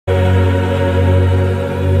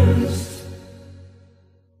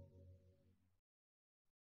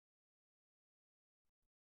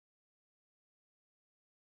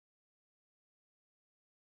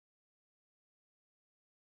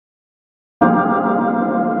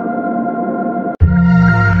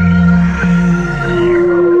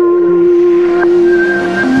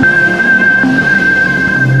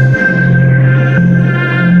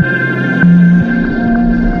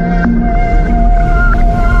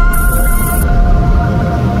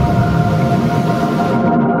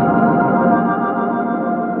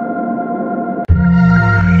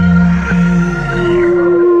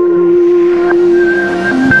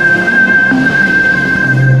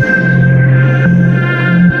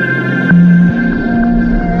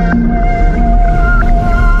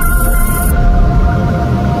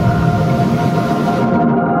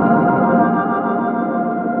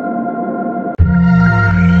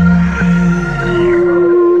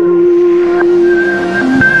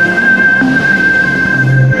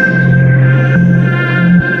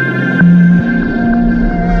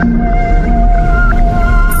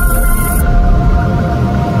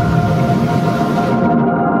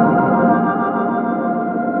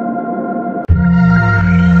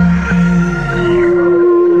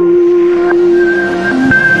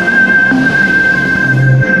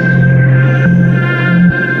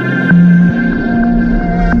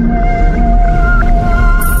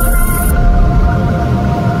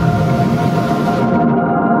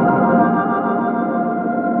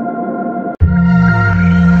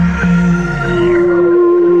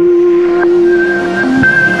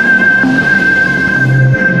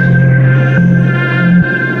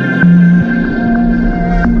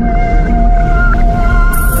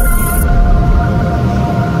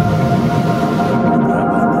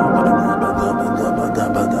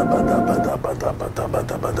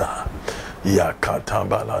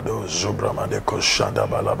Ribado Zubramande Koshanda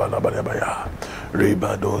Balabalabaya.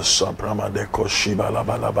 Ribado Sapramande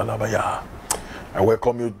Koshibalabalabaya. I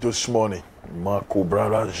welcome you this morning,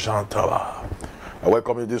 Makubrara Jantaba. I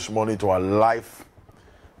welcome you this morning to our live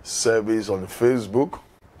service on Facebook.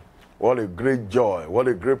 What a great joy, what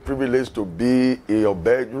a great privilege to be in your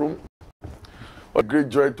bedroom. What a great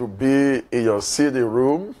joy to be in your sitting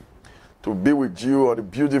room, to be with you on a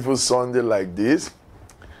beautiful Sunday like this.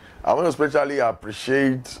 I want to especially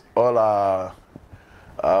appreciate all our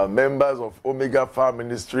members of Omega Farm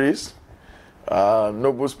Ministries,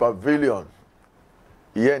 Nobles Pavilion,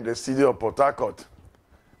 here in the city of Port Harcourt.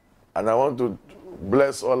 And I want to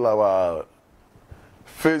bless all our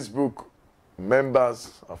Facebook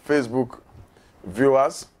members, our Facebook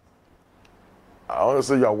viewers. I want to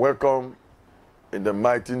say you are welcome in the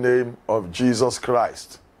mighty name of Jesus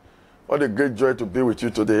Christ. What a great joy to be with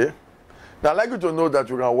you today. Now, I'd like you to know that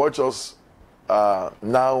you can watch us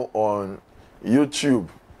now on YouTube.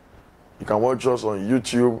 You can watch us on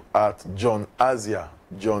YouTube at John AZIA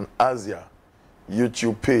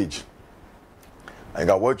YouTube page. And you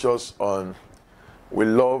can watch us on We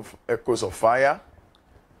Love Echoes of Fire,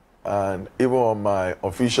 and even on my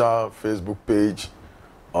official Facebook page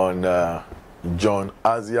on John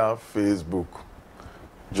AZIA Facebook.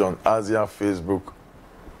 John AZIA Facebook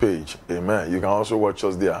page. Amen. You can also watch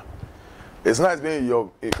us there. It's nice being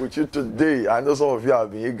with you today. I know some of you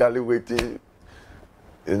have been eagerly waiting,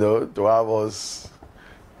 to have us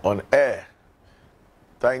on air.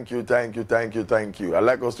 Thank you. I'd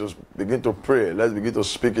like us to begin to pray. Let's begin to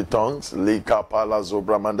speak in tongues. Lika pala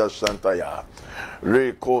zobramanda shantaya.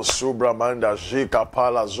 Reko subramanda jika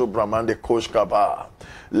pala zobramande koshkaba.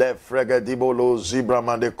 Le frega dibolo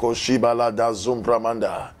zibramande koshibala da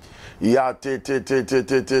zumbramanda. Ya te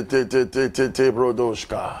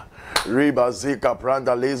brodoshka. Riba zika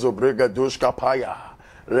pranda lezo brega dushka paya.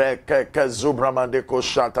 Rekeke zubramande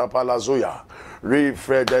koshata palazuya.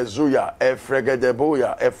 Rifredezuya,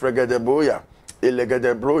 efregedeboya,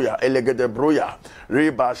 elegedebroya,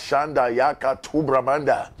 riba shanda yaka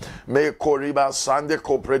tubramanda, me koriba sande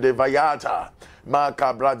kopredevayata,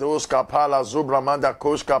 makabrados kapala zubramanda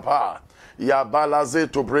koshkapa, yabalaze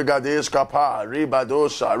to brigadesh kapa,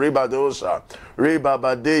 ribadosa,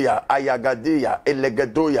 ribabadeya, ayagadeya,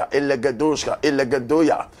 elegedoya,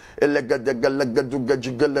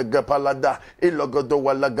 palada, ilogodo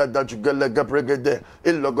walagada jugalega brigade,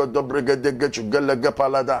 ilogodo brigade jugalega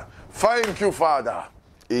palada. Thank you, Father.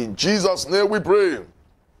 In Jesus' name we pray.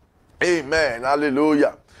 Amen.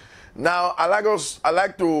 Hallelujah. Now, I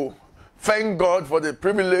like to thank God for the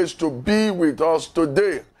privilege to be with us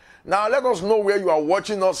today. Now, let us know where you are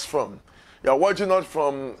watching us from. You are watching us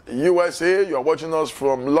from USA. You are watching us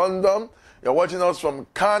from London. You are watching us from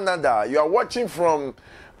Canada. You are watching from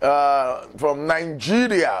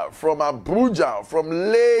Nigeria, from Abuja, from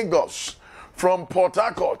Lagos, from Port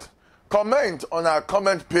Harcourt. Comment on our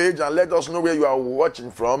comment page and let us know where you are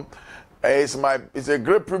watching from. It's a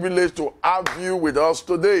great privilege to have you with us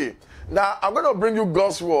today. Now, I'm going to bring you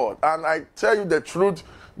God's word, and I tell you the truth,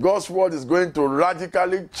 God's word is going to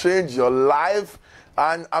radically change your life.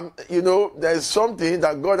 And there's something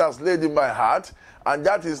that God has laid in my heart, and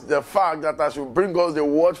that is the fact that I should bring us the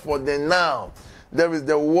word for the now. There is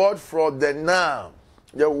the word for the now,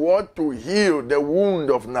 the word to heal the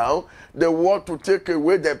wound of now, the word to take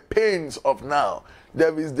away the pains of now.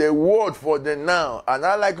 There is the word for the now. And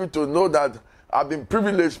I'd like you to know that I've been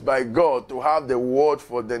privileged by God to have the word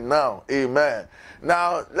for the now. Amen.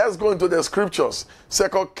 Now, let's go into the scriptures.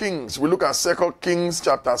 2 Kings. We look at 2 Kings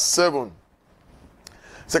chapter 7.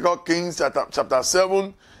 2 Kings chapter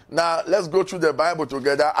 7. Now, let's go through the Bible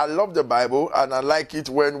together. I love the Bible, and I like it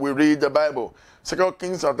when we read the Bible. 2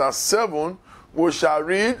 Kings chapter 7, we shall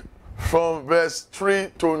read from verse 3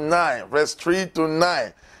 to 9. Verse 3 to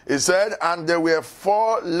 9. It said, and there were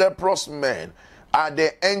 4 leprous men at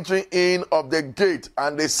the entering in of the gate,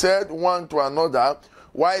 and they said one to another,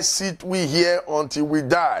 why sit we here until we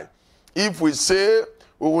die? If we say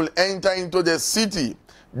we will enter into the city,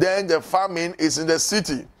 then the famine is in the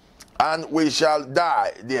city, and we shall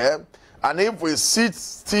die there. And if we sit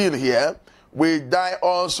still here, we die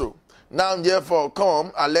also. Now therefore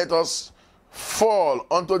come and let us fall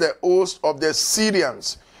unto the host of the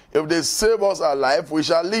Syrians. If they save us alive, we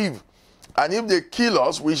shall live. And if they kill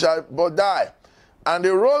us, we shall but die. And they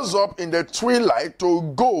rose up in the twilight to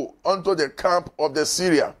go unto the camp of the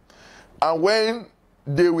Syrians. And when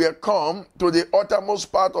they were come to the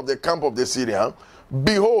uttermost part of the camp of the Syrians,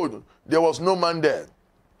 behold, there was no man there.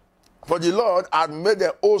 For the Lord had made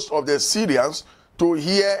the host of the Syrians to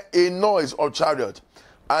hear a noise of chariot,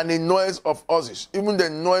 and a noise of horses, even the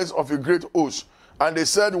noise of a great host. And they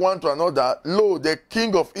said one to another, Lo, the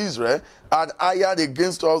king of Israel had hired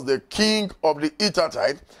against us the king of the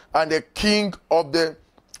Hittites and the king of the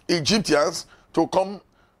Egyptians to come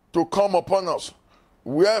upon us.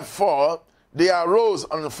 Wherefore they arose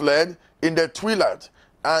and fled in the twilight,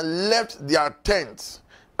 and left their tents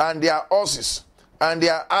and their horses and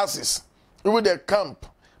their asses, even the camp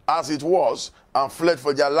as it was, and fled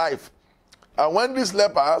for their life. And when these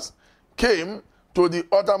lepers came to the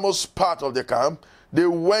uttermost part of the camp, they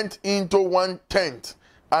went into one tent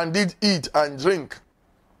and did eat and drink,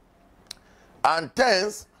 and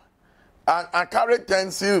tents and carried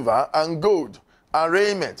 10 silver and gold and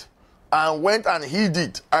raiment, and went and hid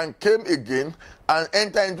it, and came again and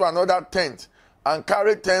entered into another tent and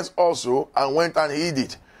carried tents also, and went and hid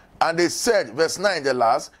it. And they said, verse 9, the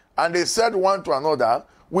last, and they said one to another,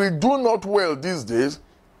 we do not well these days.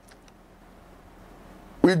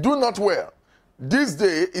 We do not well. This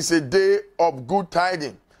day is a day of good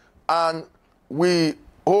tidings, and we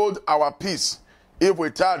hold our peace. If we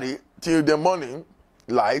tarry till the morning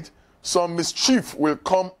light, some mischief will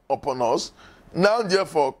come upon us. Now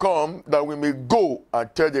therefore come, that we may go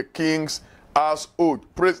and tell the king's household.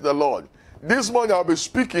 Praise the Lord. This morning I'll be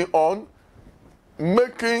speaking on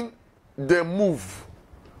making the move.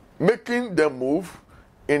 Making the move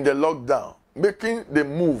in the lockdown. Making the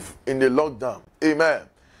move in the lockdown. Amen.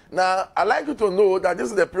 Now, I'd like you to know that this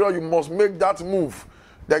is the period you must make that move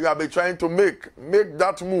that you have been trying to make. Make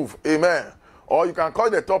that move. Amen. Or you can call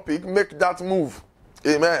the topic, make that move.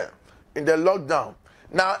 Amen. In the lockdown.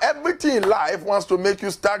 Now, everything in life wants to make you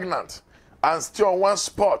stagnant and stay on one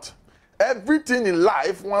spot. Everything in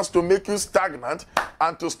life wants to make you stagnant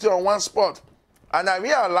and to stay on one spot. And I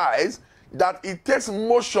realize that it takes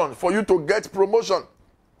motion for you to get promotion.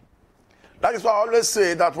 That is why I always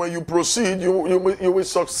say that when you proceed, you will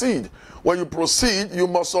succeed. When you proceed, you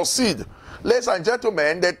must succeed. Ladies and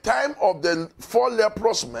gentlemen, the time of the 4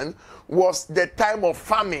 leprous men was the time of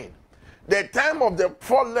famine. The time of the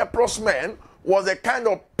 4 leprous men was the kind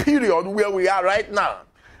of period where we are right now.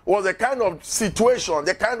 Was the kind of situation,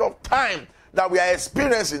 the kind of time that we are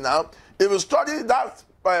experiencing now. If you study that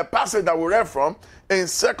passage that we read from in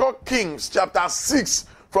 2 Kings chapter 6,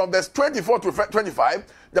 from verse 24 to 25,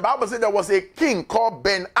 the Bible said there was a king called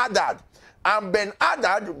Ben-Hadad. And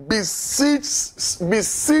Ben-Hadad besieged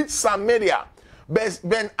Samaria.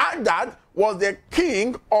 Ben-Hadad was the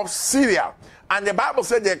king of Syria. And the Bible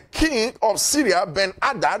said the king of Syria,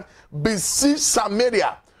 Ben-Hadad, besieged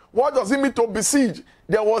Samaria. What does it mean to besiege?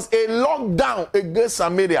 There was a lockdown against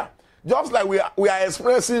Samaria. Just like we are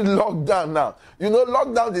experiencing lockdown now. You know,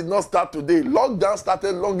 lockdown did not start today. Lockdown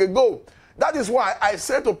started long ago. That is why I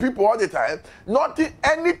say to people all the time,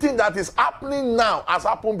 anything that is happening now has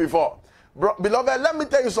happened before. Beloved, let me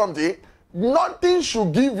tell you something. Nothing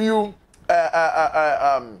should give you,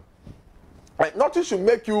 nothing should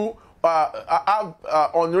make you have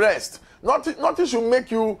unrest. Nothing should make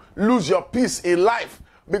you lose your peace in life.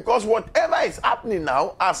 Because whatever is happening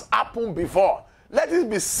now has happened before. Let it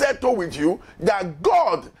be settled with you that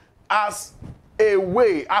God has a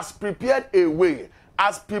way, has prepared a way,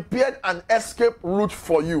 has prepared an escape route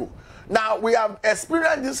for you. Now, we have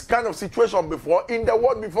experienced this kind of situation before, in the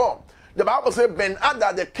world before. The Bible says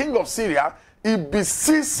Ben-Hadad, the king of Syria, he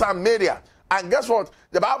besieged Samaria. And guess what?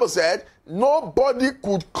 The Bible said nobody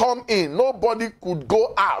could come in, nobody could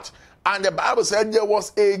go out. And the Bible said there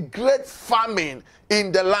was a great famine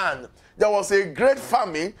in the land. There was a great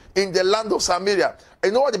famine in the land of Samaria.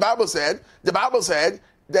 You know what the Bible said? The Bible said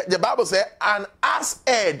an ass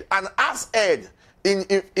head in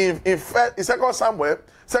 2 Samuel,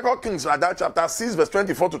 2 Kings, chapter 6, verse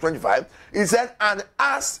 24 to 25. It said an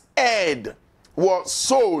ass head was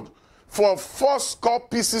sold for 4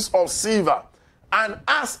 pieces of silver. An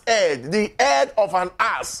ass head, the head of an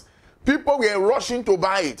ass. People were rushing to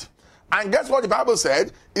buy it. And guess what the Bible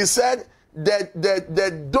said? It said the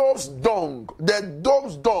dove's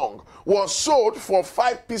dung was sold for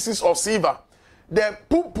 5 pieces of silver. The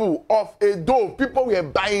poo-poo of a dove, people were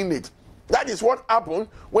buying it. That is what happened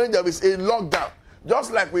when there is a lockdown.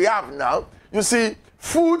 Just like we have now. You see,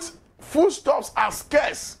 foodstuffs are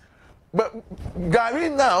scarce. But Gary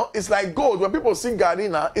now is like gold. When people see Gary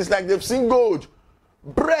now, it's like they've seen gold.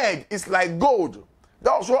 Bread is like gold.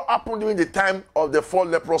 That was what happened during the time of the 4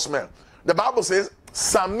 leprous men. The Bible says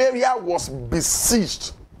Samaria was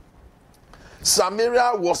besieged.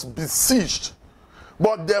 Samaria was besieged.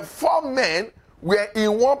 But the 4 men were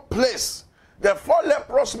in one place. The 4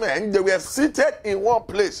 leprous men, they were seated in one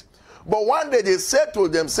place. But one day they said to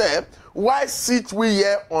themselves, why sit we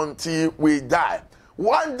here until we die?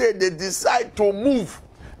 One day they decide to move.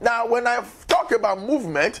 Now, when I talk about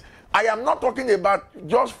movement, I am not talking about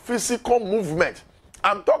just physical movement.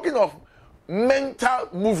 I'm talking of mental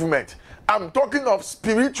movement. I'm talking of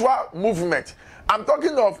spiritual movement. I'm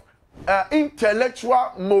talking of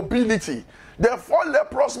intellectual mobility. The 4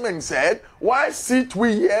 leprous men said, why sit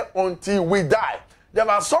we here until we die? There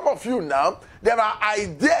are some of you now, there are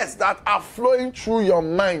ideas that are flowing through your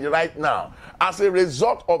mind right now as a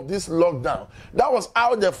result of this lockdown. That was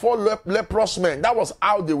how the 4 leprous men, that was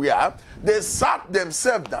how they were. They sat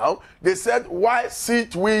themselves down. They said, why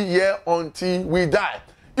sit we here until we die?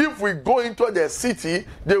 If we go into the city,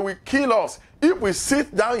 they will kill us. If we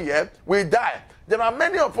sit down here, we die. There are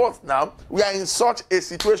many of us now, we are in such a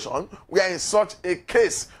situation, we are in such a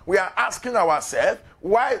case. We are asking ourselves,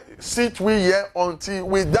 why sit we here until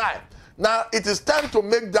we die? Now, it is time to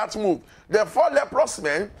make that move. The 4 leprous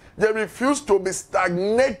men, they refuse to be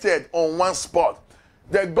stagnated on one spot.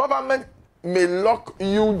 The government may lock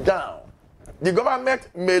you down. The government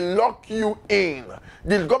may lock you in.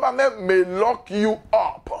 The government may lock you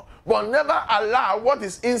up. But never allow what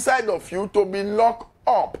is inside of you to be locked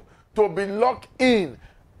up, to be locked in.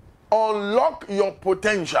 Unlock your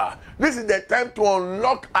potential. This is the time to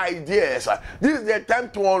unlock ideas. This is the time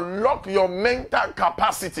to unlock your mental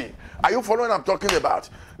capacity. Are you following what I'm talking about?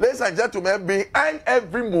 Ladies and gentlemen, behind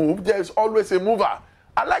every move, there is always a mover.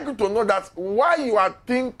 I'd like you to know that while you are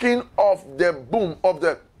thinking of the boom, of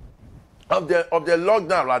the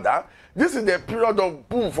lockdown rather, this is the period of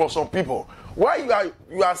boom for some people. While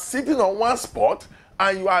you are sitting on one spot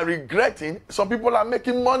and you are regretting, some people are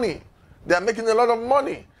making money. They are making a lot of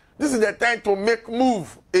money. This is the time to make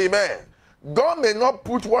move. Amen. God may not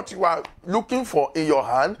put what you are looking for in your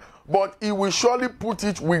hand, but he will surely put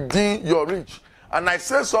it within your reach. And I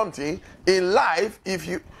say something in life, if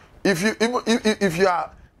you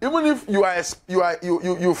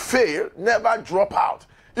fail, never drop out.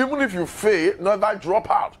 Even if you fail, never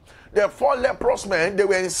drop out. The 4 leprous men, they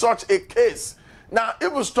were in such a case. Now,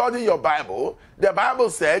 if you study your Bible, the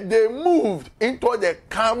Bible said they moved into the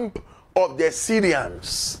camp of the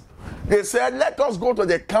Syrians. They said, let us go to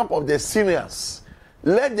the camp of the Syrians.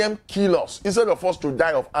 Let them kill us instead of us to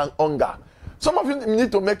die of hunger. Some of you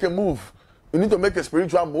need to make a move. You need to make a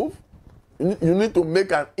spiritual move. You need to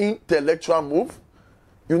make an intellectual move.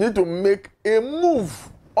 You need to make a move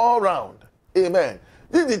all around. Amen.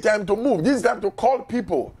 This is the time to move. This is the time to call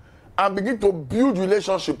people and begin to build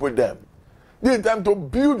relationship with them. This is the time to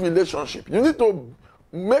build relationship. You need to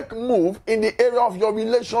make move in the area of your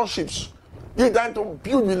relationships. This is the time to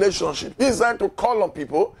build relationship. This is the time to call on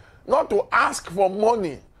people, not to ask for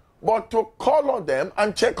money, but to call on them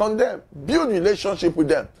and check on them. Build relationship with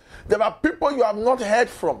them. There are people you have not heard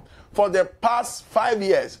from for the past 5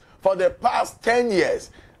 years, for the past 10 years.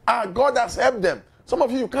 And God has helped them. Some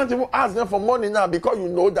of you can't even ask them for money now because you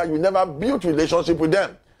know that you never built relationship with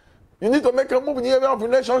them. You need to make a move in the area of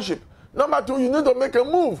relationship. Number 2, you need to make a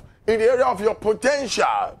move in the area of your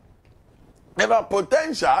potential. There are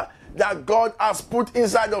potential that God has put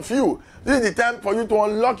inside of you. This is the time for you to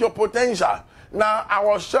unlock your potential. Now, I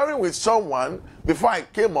was sharing with someone before I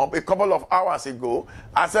came up a couple of hours ago.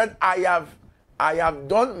 I said, I have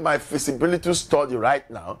done my feasibility study right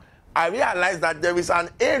now. I realized that there is an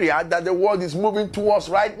area that the world is moving towards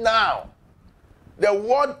right now.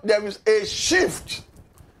 There is a shift.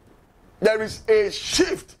 There is a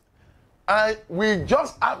shift. And we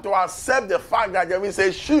just have to accept the fact that there is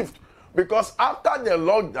a shift. Because after the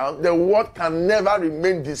lockdown, the world can never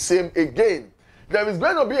remain the same again. There is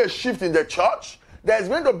going to be a shift in the church. There is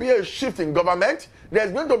going to be a shift in government. There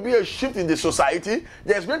is going to be a shift in the society.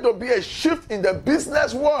 There is going to be a shift in the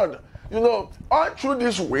business world. You know, all through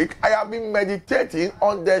this week, I have been meditating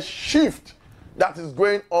on the shift that is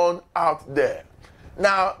going on out there.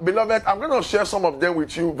 Now, beloved, I'm going to share some of them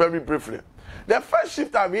with you very briefly. The first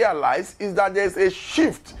shift I realized is that there's a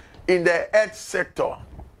shift in the health sector.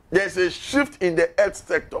 There's a shift in the health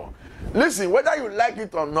sector. Listen, whether you like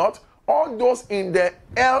it or not, all those in the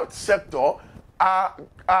health sector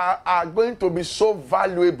are going to be so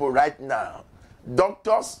valuable right now.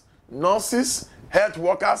 Doctors, nurses, health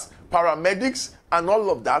workers, paramedics, and all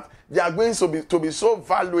of that, they are going to be so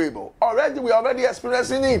valuable. We're already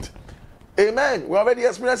experiencing it. Amen. We're already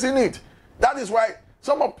experiencing it. That is why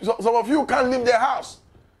some of you can't leave their house.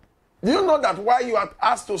 Do you know that while you are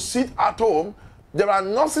asked to sit at home, there are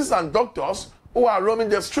nurses and doctors who are roaming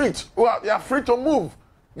the streets, they are free to move.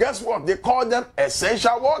 Guess what? They call them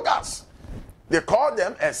essential workers. They call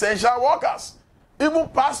them essential workers. Even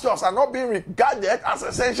pastors are not being regarded as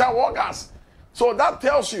essential workers. So that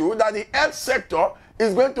tells you that the health sector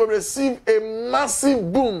is going to receive a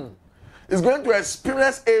massive boom. It's going to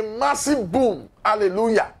experience a massive boom.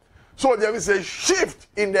 Hallelujah. So there is a shift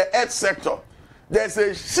in the health sector. There's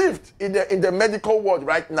a shift in the medical world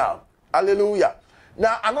right now. Hallelujah.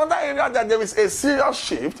 Now, another area that there is a serious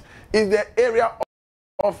shift is the area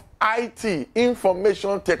of IT,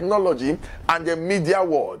 information technology, and the media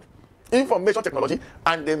world. Information technology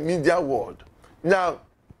and the media world. Now,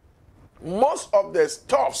 most of the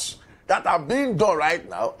stuffs that are being done right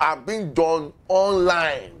now are being done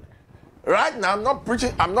online. Right now, I'm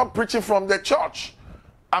not preaching from the church.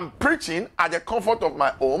 I'm preaching at the comfort of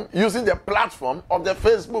my home, using the platform of the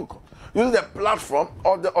Facebook, using the platform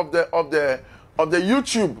of the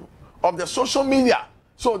YouTube, of the social media.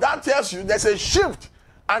 So that tells you there's a shift,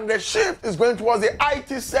 and the shift is going towards the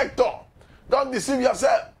IT sector. Don't deceive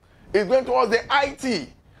yourself. It's going towards the IT.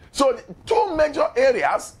 So the two major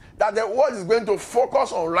areas that the world is going to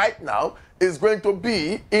focus on right now is going to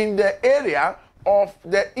be in the area of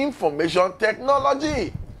the information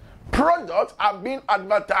technology. Products are being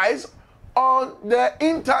advertised on the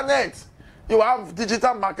internet. You have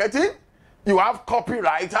digital marketing, you have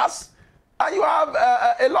copywriters, and you have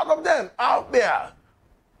a lot of them out there.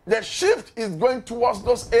 The shift is going towards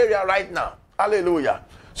those areas right now. Hallelujah.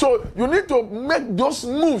 So you need to make those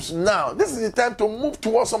moves now. This is the time to move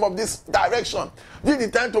towards some of this direction. This is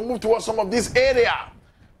the time to move towards some of this area.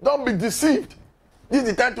 Don't be deceived. This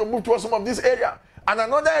is the time to move towards some of this area. And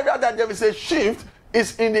another area that there is a shift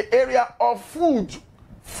is in the area of food.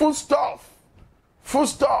 Foodstuffs.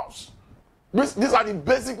 These are the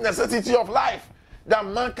basic necessities of life that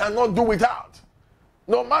man cannot do without.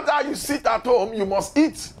 No matter how you sit at home, you must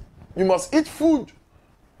eat. You must eat food.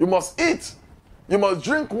 You must eat. You must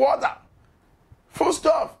drink water.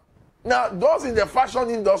 Foodstuff. Now, those in the fashion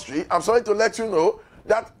industry, I'm sorry to let you know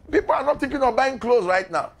that people are not thinking of buying clothes right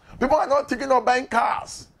now. People are not thinking of buying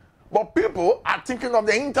cars. But people are thinking of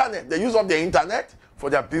the internet. The use of the internet for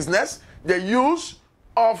their business. The use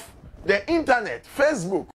of the internet,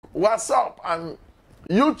 Facebook, WhatsApp, and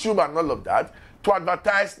YouTube, and all of that to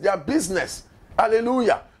advertise their business.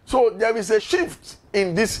 Hallelujah. So there is a shift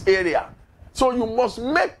in this area. So you must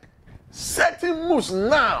make certain moves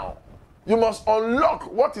now. You must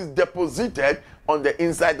unlock what is deposited on the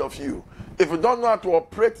inside of you. If you don't know how to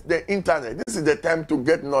operate the internet, this is the time to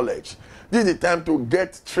get knowledge. This is the time to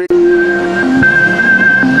get training.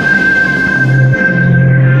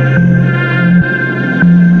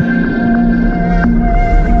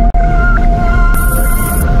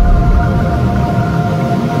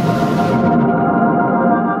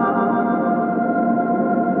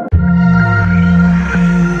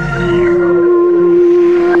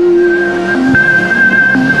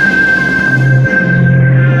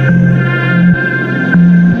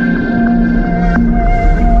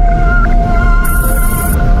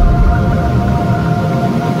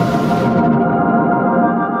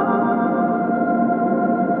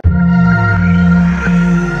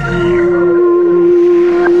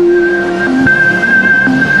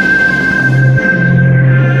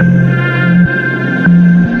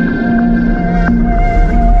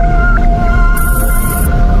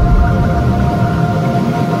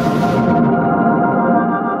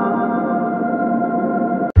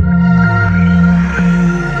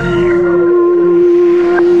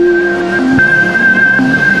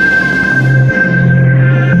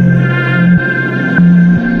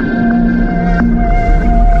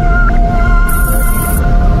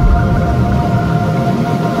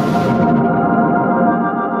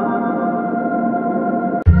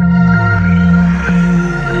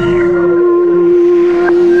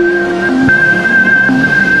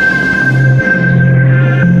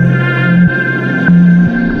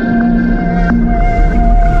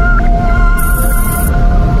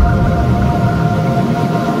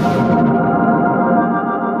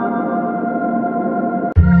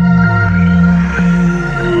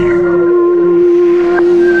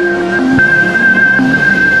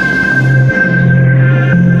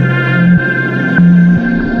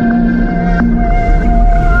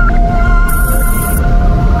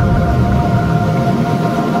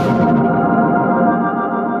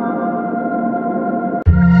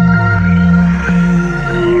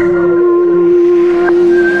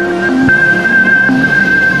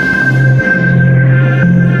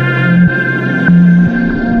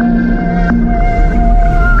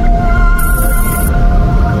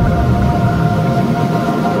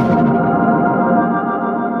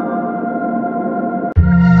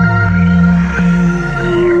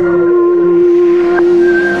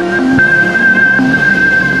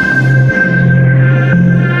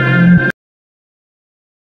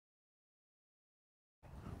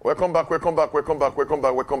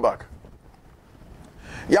 Welcome back.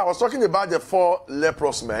 Yeah, I was talking about the 4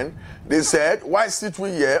 leprous men. They said, why sit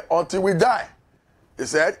we here until we die? They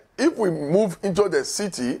said, if we move into the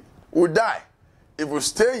city, we'll die. If we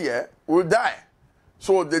stay here, we'll die.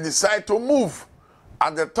 So they decide to move.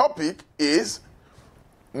 And the topic is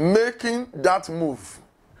making that move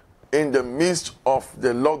in the midst of the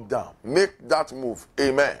lockdown. Make that move.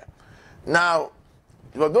 Amen. Now,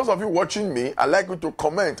 for those of you watching me, I'd like you to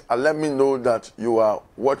comment and let me know that you are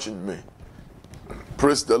watching me.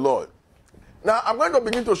 Praise the Lord. Now, I'm going to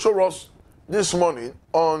begin to show us this morning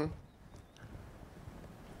on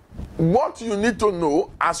what you need to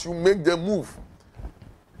know as you make the move.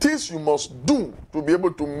 Things you must do to be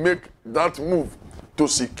able to make that move to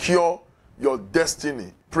secure your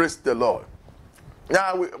destiny. Praise the Lord.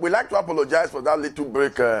 Now, we like to apologize for that little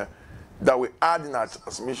break that we had in our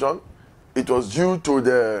transmission. It was due to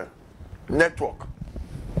the network,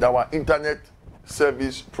 our internet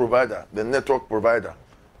service provider, the network provider.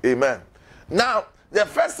 Amen. Now, the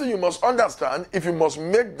first thing you must understand, if you must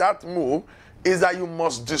make that move, is that you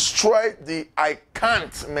must destroy the I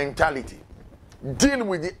can't mentality. Deal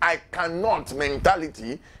with the I cannot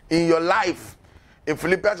mentality in your life. In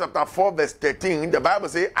Philippians chapter 4, verse 13, the Bible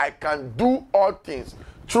says, I can do all things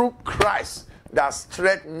through Christ that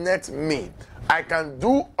strengtheneth me. I can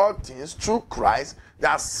do all things through Christ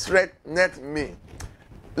that strengtheneth me.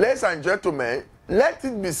 Ladies and gentlemen, let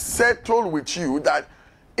it be settled with you that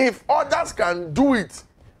if others can do it,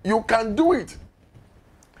 you can do it.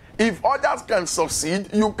 If others can succeed,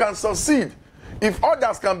 you can succeed. If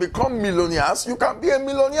others can become millionaires, you can be a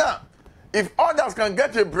millionaire. If others can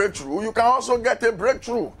get a breakthrough, you can also get a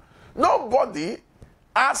breakthrough. Nobody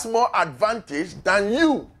has more advantage than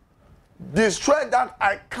you. Destroy that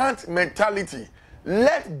I can't mentality.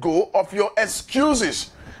 Let go of your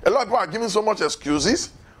excuses. A lot of people are giving so much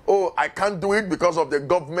excuses. Oh, I can't do it because of the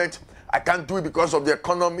government. I can't do it because of the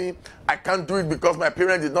economy. I can't do it because my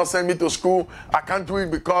parents did not send me to school. I can't do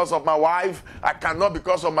it because of my wife. I cannot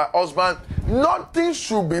because of my husband. Nothing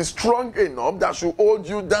should be strong enough that should hold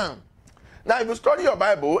you down. Now, if you study your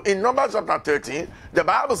Bible, in Numbers chapter 13, the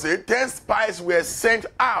Bible says 10 spies were sent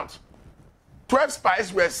out. 12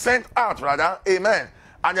 spies were sent out, rather. Amen.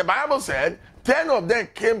 And the Bible said 10 of them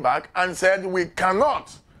came back and said, we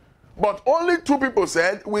cannot. But only 2 people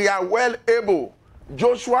said, we are well able.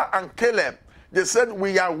 Joshua and Caleb. They said,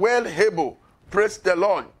 we are well able. Praise the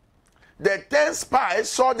Lord. The 10 spies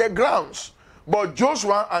saw the grounds. But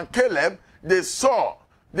Joshua and Caleb, they saw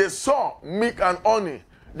milk and honey.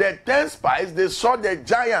 The 10 spies, they saw the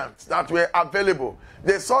giants that were available.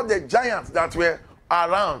 They saw the giants that were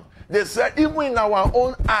around. They said, even in our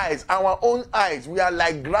own eyes, we are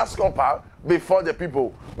like grasshopper before the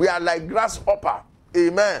people. We are like grasshopper.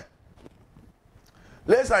 Amen.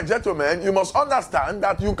 Ladies and gentlemen, you must understand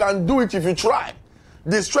that you can do it if you try.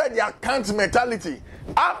 Destroy the I can't mentality.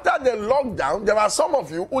 After the lockdown, there are some of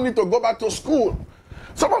you who need to go back to school.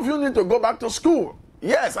 Some of you need to go back to school.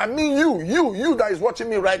 Yes, I mean you that is watching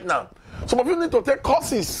me right now. Some of you need to take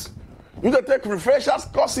courses. You need to take refreshers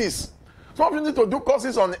courses. Some of you need to do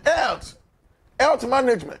courses on health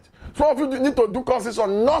management. Some of you need to do courses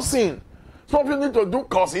on nursing. Some of you need to do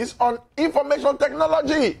courses on information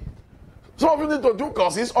technology. Some of you need to do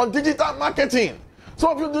courses on digital marketing.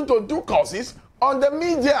 Some of you need to do courses on the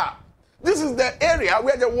media. This is the area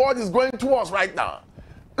where the world is going towards right now.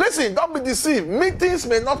 Listen, don't be deceived. Meetings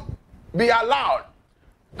may not be allowed.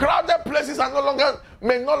 Crowded places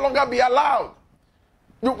may no longer be allowed.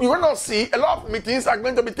 You will not see a lot of meetings are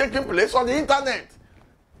going to be taking place on the internet.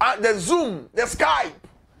 The Zoom, the Skype,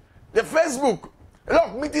 the Facebook. A lot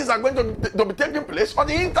of meetings are going to be taking place on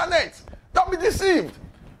the internet. Don't be deceived.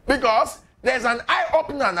 Because there's an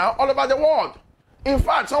eye-opener now all over the world. In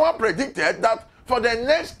fact, someone predicted that for the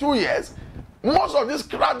next 2 years, most of these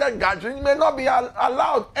crowded gatherings may not be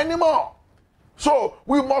allowed anymore. So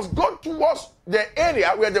we must go towards the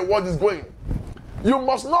area where the world is going. You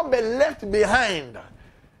must not be left behind.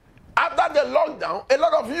 After the lockdown, a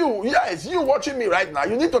lot of you, yes, you watching me right now,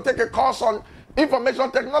 you need to take a course on information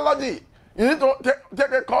technology. You need to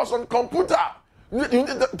take a course on computer. You need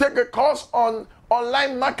to take a course on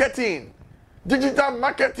online marketing, digital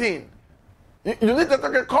marketing. You need to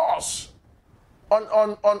take a course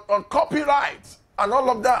on copyright and all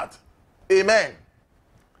of that. Amen.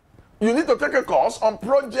 You need to take a course on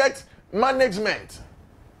project management.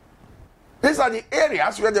 These are the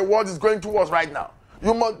areas where the world is going towards right now.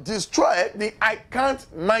 You must destroy the I can't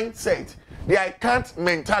mindset, the I can't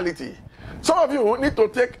mentality. Some of you need to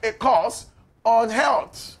take a course on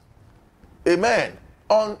health. Amen.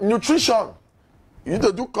 On nutrition. You need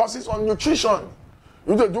to do courses on nutrition.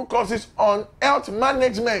 You need to do courses on health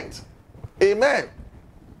management. Amen.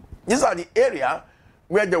 These are the area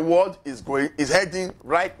where the world is heading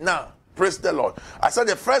right now. Praise the Lord. I said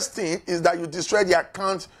the first thing is that you destroy the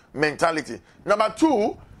account mentality. Number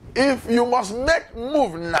two, if you must make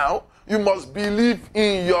move now, you must believe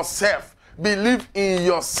in yourself. Believe in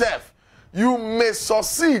yourself. You may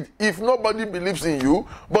succeed if nobody believes in you,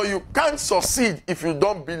 but you can't succeed if you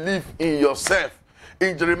don't believe in yourself.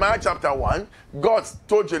 In Jeremiah chapter 1, God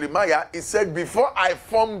told Jeremiah, he said, before I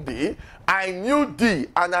formed thee, I knew thee,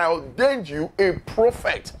 and I ordained you a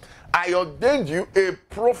prophet. I ordained you a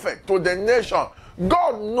prophet to the nation.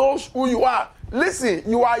 God knows who you are. Listen,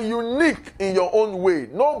 you are unique in your own way.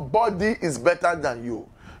 Nobody is better than you.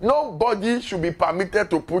 Nobody should be permitted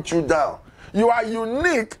to put you down. You are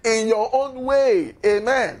unique in your own way.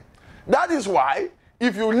 Amen. That is why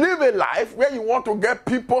if you live a life where you want to get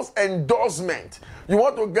people's endorsement, you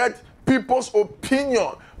want to get people's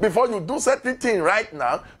opinion before you do certain thing right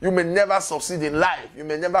now, you may never succeed in life. You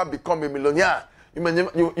may never become a millionaire. You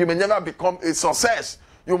may never become a success.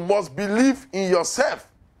 You must believe in yourself.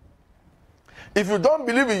 If you don't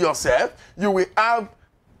believe in yourself, you will have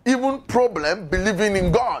even problem believing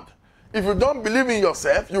in God. If you don't believe in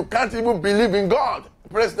yourself, you can't even believe in God.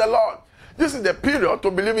 Praise the Lord. This is the period to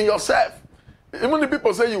believe in yourself. Even the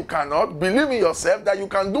people say you cannot, believe in yourself that you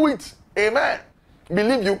can do it. Amen.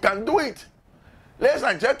 Believe you can do it. Ladies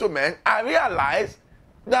and gentlemen, I realize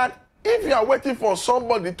that if you are waiting for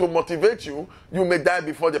somebody to motivate you, you may die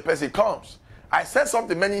before the person comes. I said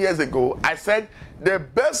something many years ago. I said the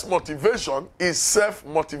best motivation is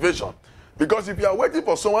self-motivation. Because if you are waiting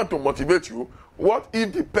for someone to motivate you, what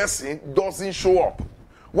if the person doesn't show up?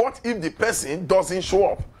 What if the person doesn't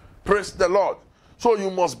show up? Praise the Lord. So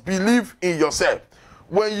you must believe in yourself.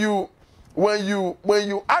 When you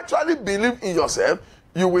actually believe in yourself,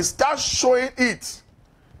 you will start showing it.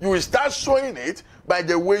 You will start showing it by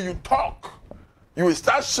the way you talk. You will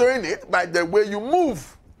start showing it by the way you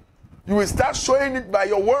move. You will start showing it by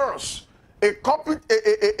your words. A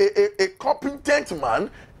competent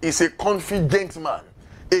man is a confident man.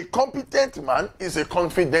 A competent man is a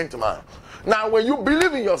confident man. Now, when you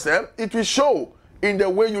believe in yourself, it will show in the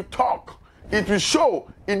way you talk. It will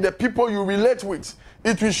show in the people you relate with.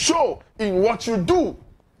 It will show in what you do.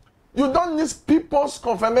 You don't need people's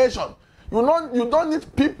confirmation. You don't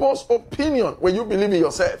need people's opinion when you believe in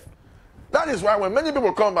yourself. That is why when many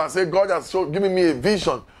people come and say, God has given me a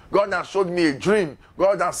vision, God has showed me a dream,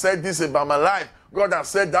 God has said this about my life, God has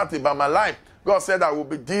said that about my life, God said I will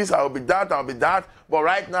be this, I will be that, I will be that, but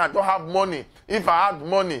right now I don't have money. If I had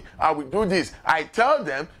money, I will do this. I tell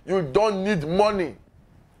them, you don't need money.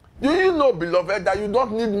 Do you know, beloved, that you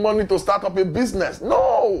don't need money to start up a business?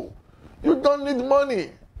 No, you don't need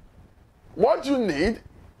money. What you need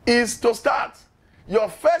is to start. Your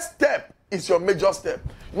first step is your major step.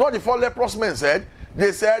 You know what the 4 leprous men said?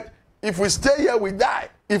 They said, if we stay here, we die.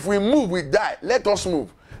 If we move, we die. Let us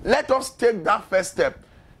move. Let us take that first step.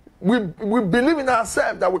 We believe in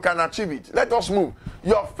ourselves that we can achieve it. Let us move.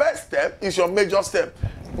 Your first step is your major step.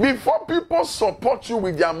 Before people support you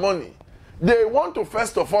with their money, they want to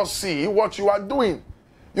first of all see what you are doing.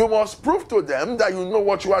 You must prove to them that you know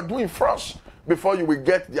what you are doing first before you will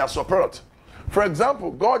get their support. For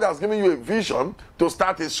example, God has given you a vision to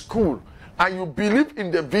start a school, and you believe in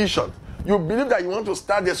the vision. You believe that you want to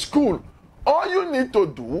start a school. All you need to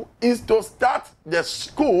do is to start the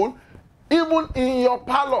school even in your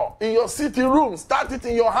parlor, in your sitting room. Start it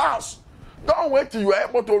in your house. Don't wait till you are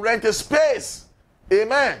able to rent a space.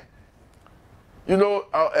 Amen. You know,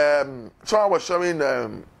 someone was sharing a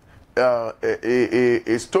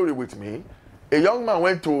story with me. A young man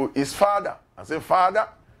went to his father and said, Father,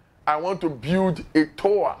 I want to build a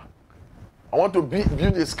tower. I want to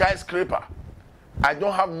build a skyscraper. I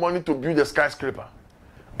don't have money to build a skyscraper.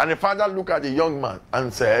 And the father looked at the young man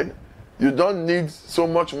and said, you don't need so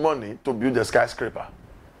much money to build a skyscraper.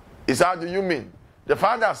 He said, how do you mean? The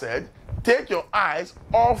father said, take your eyes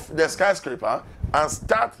off the skyscraper and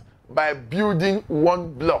start by building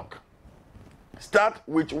one block. Start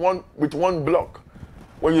with one block.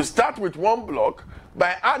 When you start with one block,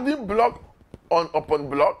 by adding block upon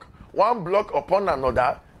block, one block upon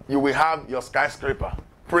another, you will have your skyscraper.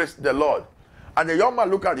 Praise the Lord. And the young man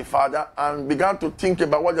looked at the father and began to think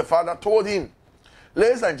about what the father told him.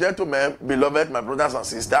 Ladies and gentlemen, beloved, my brothers and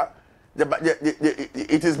sisters,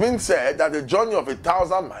 it is being said that the journey of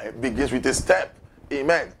 1,000 miles begins with a step.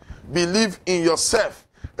 Amen. Believe in yourself.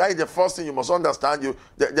 That is the first thing you must understand.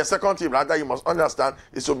 The second thing rather you must understand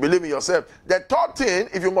is to believe in yourself. The third thing,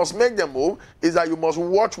 if you must make the move, is that you must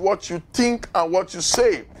watch what you think and what you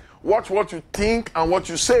say. Watch what you think and what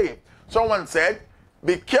you say. Someone said,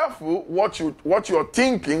 be careful what you're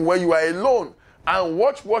thinking when you are alone, And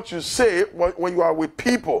watch what you say when you are with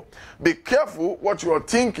people. Be careful what you are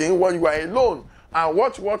thinking when you are alone. And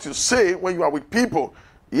watch what you say when you are with people.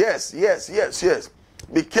 Yes.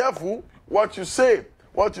 Be careful what you say,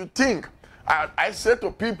 what you think. I say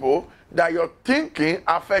to people that your thinking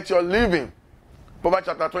affects your living. Proverbs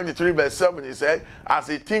chapter 23 verse 7, he said, as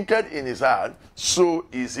he thinketh in his heart, so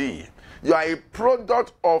is he. You are a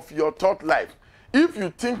product of your thought life. If you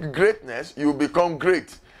think greatness, you become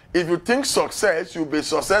great. If you think success, you'll be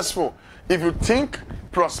successful. If you think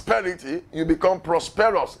prosperity, you become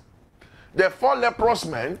prosperous. The 4 leprous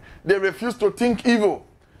men, they refused to think evil.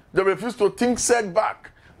 They refused to think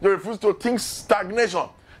setback. They refused to think stagnation.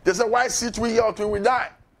 They said, why sit we here until we die?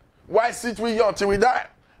 Why sit we here until we die?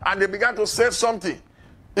 And they began to say something.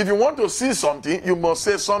 If you want to see something, you must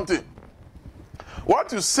say something.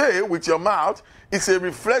 What you say with your mouth is a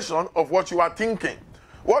reflection of what you are thinking.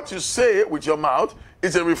 What you say with your mouth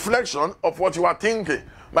is a reflection of what you are thinking.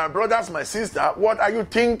 My brothers, my sister, what are you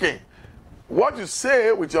thinking? What you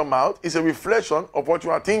say with your mouth is a reflection of what you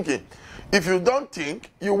are thinking. If you don't think,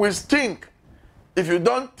 you will stink. If you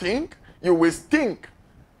don't think, you will stink.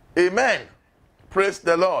 Amen. Praise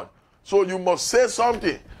the Lord. So you must say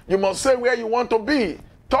something. You must say where you want to be.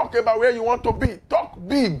 Talk about where you want to be. Talk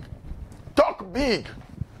big. Talk big.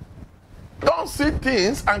 Don't see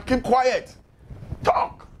things and keep quiet.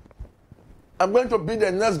 Talk. I'm going to be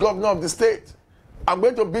the next governor of the state. I'm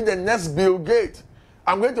going to be the next Bill Gates.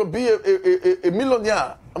 I'm going to be a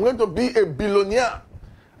millionaire. I'm going to be a billionaire.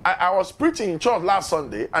 I was preaching in church last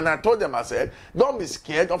Sunday, and I told them, I said, don't be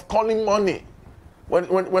scared of calling money.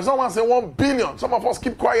 When someone says 1 billion, some of us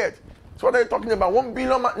keep quiet. So what are you talking about? 1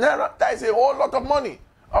 billion naira? That is a whole lot of money.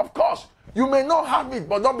 Of course, you may not have it,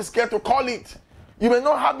 but don't be scared to call it. You may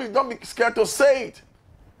not have it, don't be scared to say it.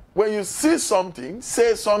 When you see something,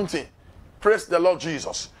 say something. Praise the Lord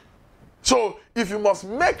Jesus. So if you must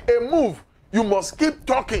make a move, you must keep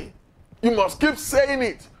talking. You must keep saying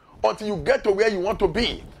it until you get to where you want to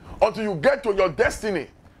be, until you get to your destiny.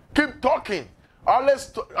 Keep talking. I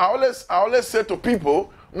always say to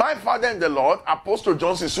people, my father in the Lord, Apostle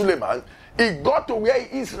Johnson Suleiman, he got to where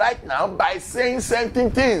he is right now by saying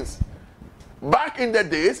certain things. Back in the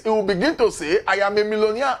days, he will begin to say, I am a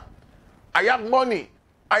millionaire. I have money.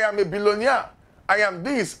 I am a billionaire. I am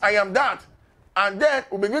this. I am that. And then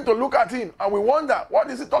we begin to look at him and we wonder, what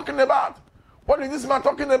is he talking about? What is this man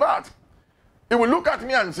talking about? He will look at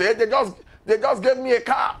me and say, they just gave me a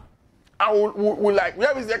car. And we're like,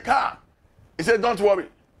 where is the car? He said, don't worry.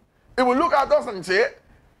 He will look at us and say,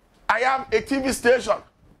 I have a TV station.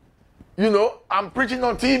 You know, I'm preaching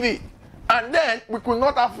on TV. And then we could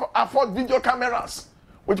not afford video cameras.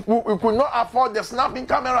 We could not afford the snapping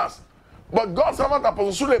cameras. But God's servant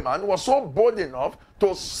Apostle Suleiman was so bold enough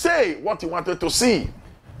to say what he wanted to see.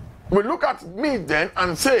 We look at me then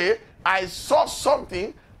and say, I saw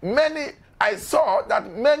something, I saw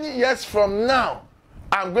that many years from now,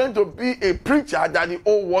 I'm going to be a preacher that the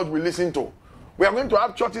whole world will listen to. We are going to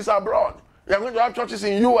have churches abroad. We are going to have churches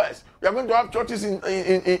in US. We are going to have churches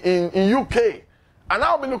in UK. And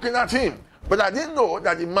I'll be looking at him. But I didn't know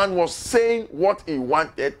that the man was saying what he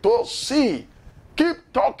wanted to see. Keep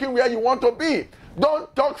talking where you want to be.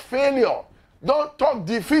 Don't talk failure. Don't talk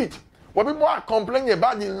defeat. When people are complaining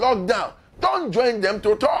about the lockdown, don't join them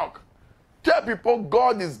to talk. Tell people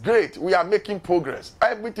God is great. We are making progress.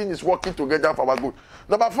 Everything is working together for our good.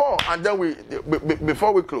 Number 4, and then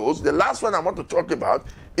before we close, the last one I want to talk about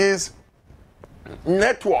is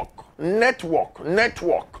network. Network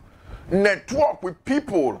with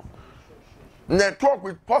people. Network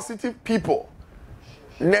with positive people.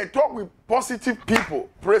 Network with positive people.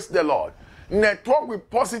 Praise the Lord. Network with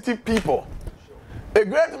positive people. A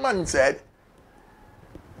great man said,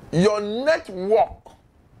 your network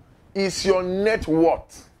is your net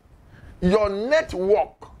worth. Your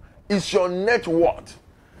network is your net worth.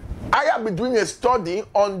 I have been doing a study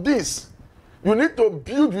on this. You need to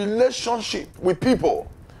build relationship with people.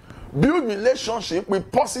 Build relationship with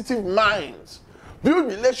positive minds. Build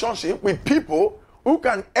relationship with people who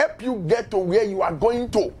can help you get to where you are going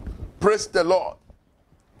to. Praise the Lord.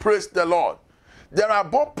 Praise the Lord. There are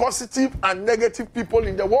both positive and negative people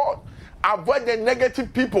in the world. Avoid the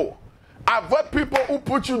negative people. Avoid people who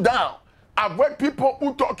put you down. Avoid people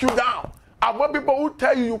who talk you down. Avoid people who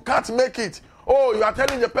tell you you can't make it. Oh, you are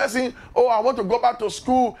telling the person, oh, I want to go back to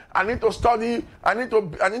school. I need to study. I need to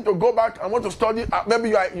go back. I want to study. Maybe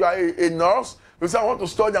you are a nurse. You say, I want to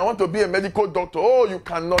study. I want to be a medical doctor. Oh, you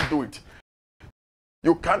cannot do it.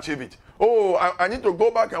 You can't achieve it. Oh, I need to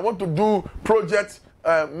go back. I want to do project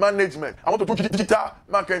management. I want to do digital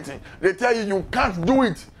marketing. They tell you you can't do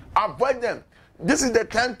it. Avoid them. This is the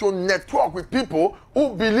time to network with people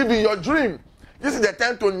who believe in your dream. This is the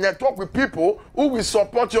time to network with people who will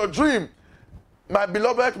support your dream. My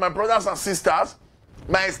beloved, my brothers and sisters,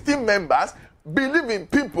 my esteemed members, believe in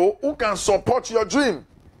people who can support your dream.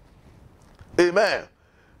 Amen.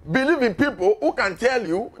 Believe in people who can tell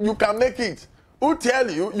you you can make it. Who tell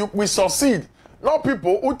you you will succeed. Not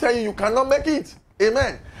people who tell you you cannot make it.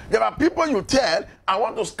 Amen. There are people you tell, I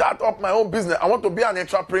want to start up my own business. I want to be an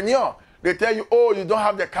entrepreneur. They tell you, oh, you don't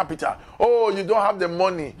have the capital. Oh, you don't have the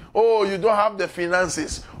money. Oh, you don't have the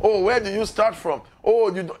finances. Oh, where do you start from?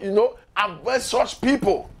 Oh, you know, avoid such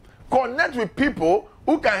people. Connect with people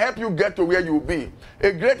who can help you get to where you will be.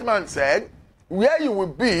 A great man said, where you will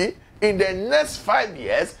be in the next 5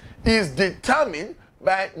 years is determined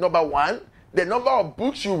by, number one, the number of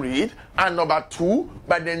books you read, and number two,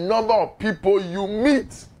 by the number of people you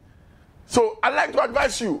meet. So I'd like to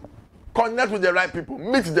advise you, connect with the right people,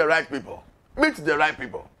 meet the right people, meet the right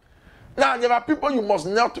people. Now, there are people you must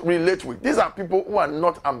not relate with. These are people who are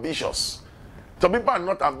not ambitious. Some people are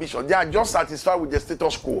not ambitious. They are just satisfied with the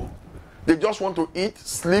status quo. They just want to eat,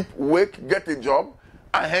 sleep, wake, get a job,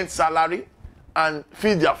 and earn salary, and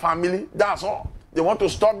feed their family. That's all. They want to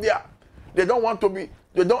stop there. They don't want to be,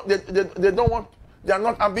 they are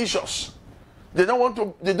not ambitious. They don't want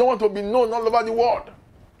to be known all over the world.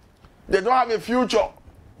 They don't have a future.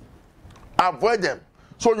 Avoid them.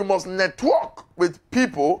 So you must network with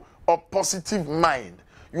people of positive mind.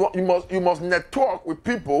 You must network with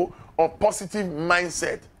people of positive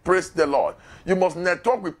mindset. Praise the Lord. You must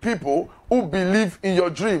network with people who believe in your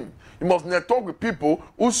dream. You must network with people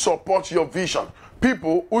who support your vision.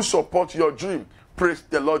 People who support your dream. Praise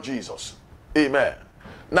the Lord Jesus. Amen.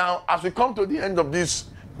 Now, as we come to the end of this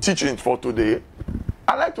teaching for today,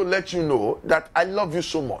 I'd like to let you know that I love you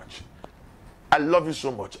so much. I love you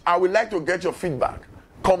so much. I would like to get your feedback.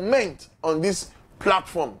 Comment on this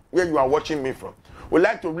platform where you are watching me from. We'd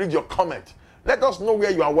like to read your comment. Let us know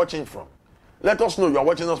where you are watching from. Let us know you are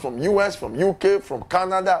watching us from US, from UK, from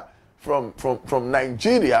Canada, from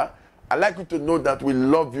Nigeria. I'd like you to know that we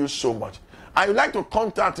love you so much. And you'd like to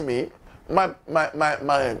contact me. My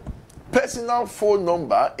personal phone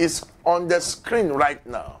number is on the screen right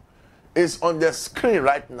now. It's on the screen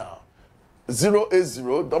right now.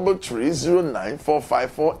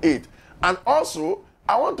 080-3309-4548. And also,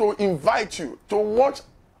 I want to invite you to watch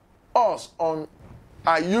us on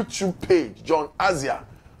our YouTube page, John AZIA,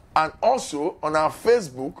 and also on our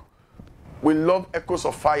Facebook, We Love Echoes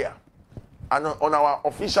of Fire, and on my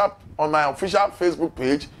official Facebook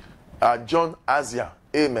page, John AZIA.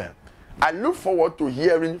 Amen. I look forward to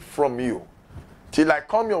hearing from you. Till I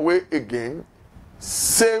come your way again,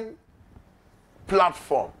 same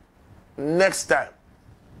platform. Next time,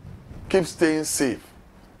 keep staying safe.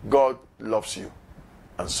 God loves you,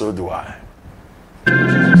 and so do I.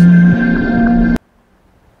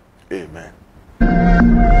 Amen.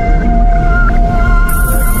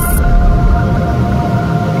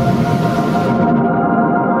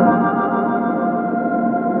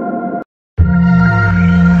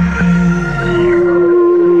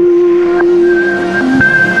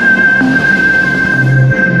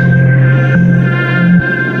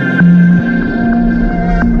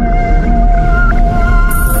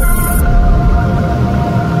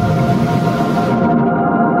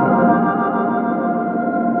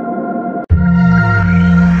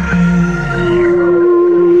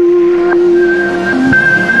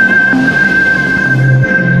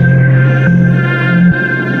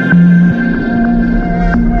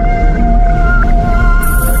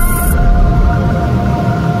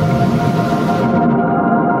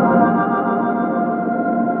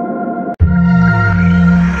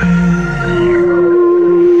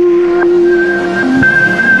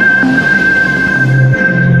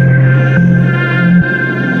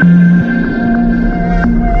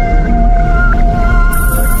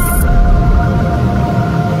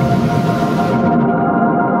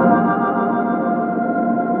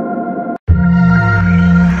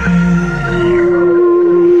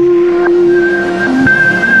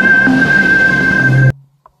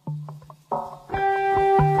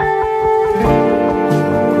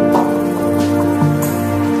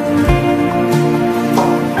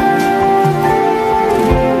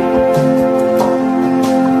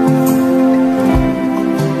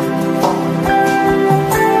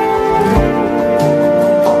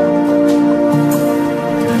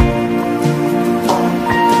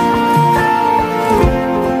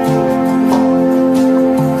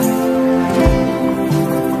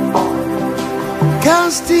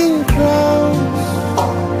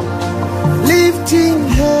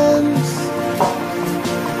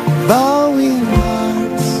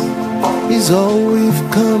 all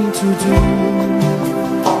we've come to do.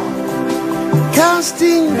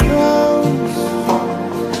 Casting crowns,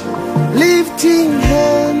 lifting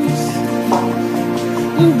hands,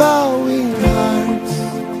 bowing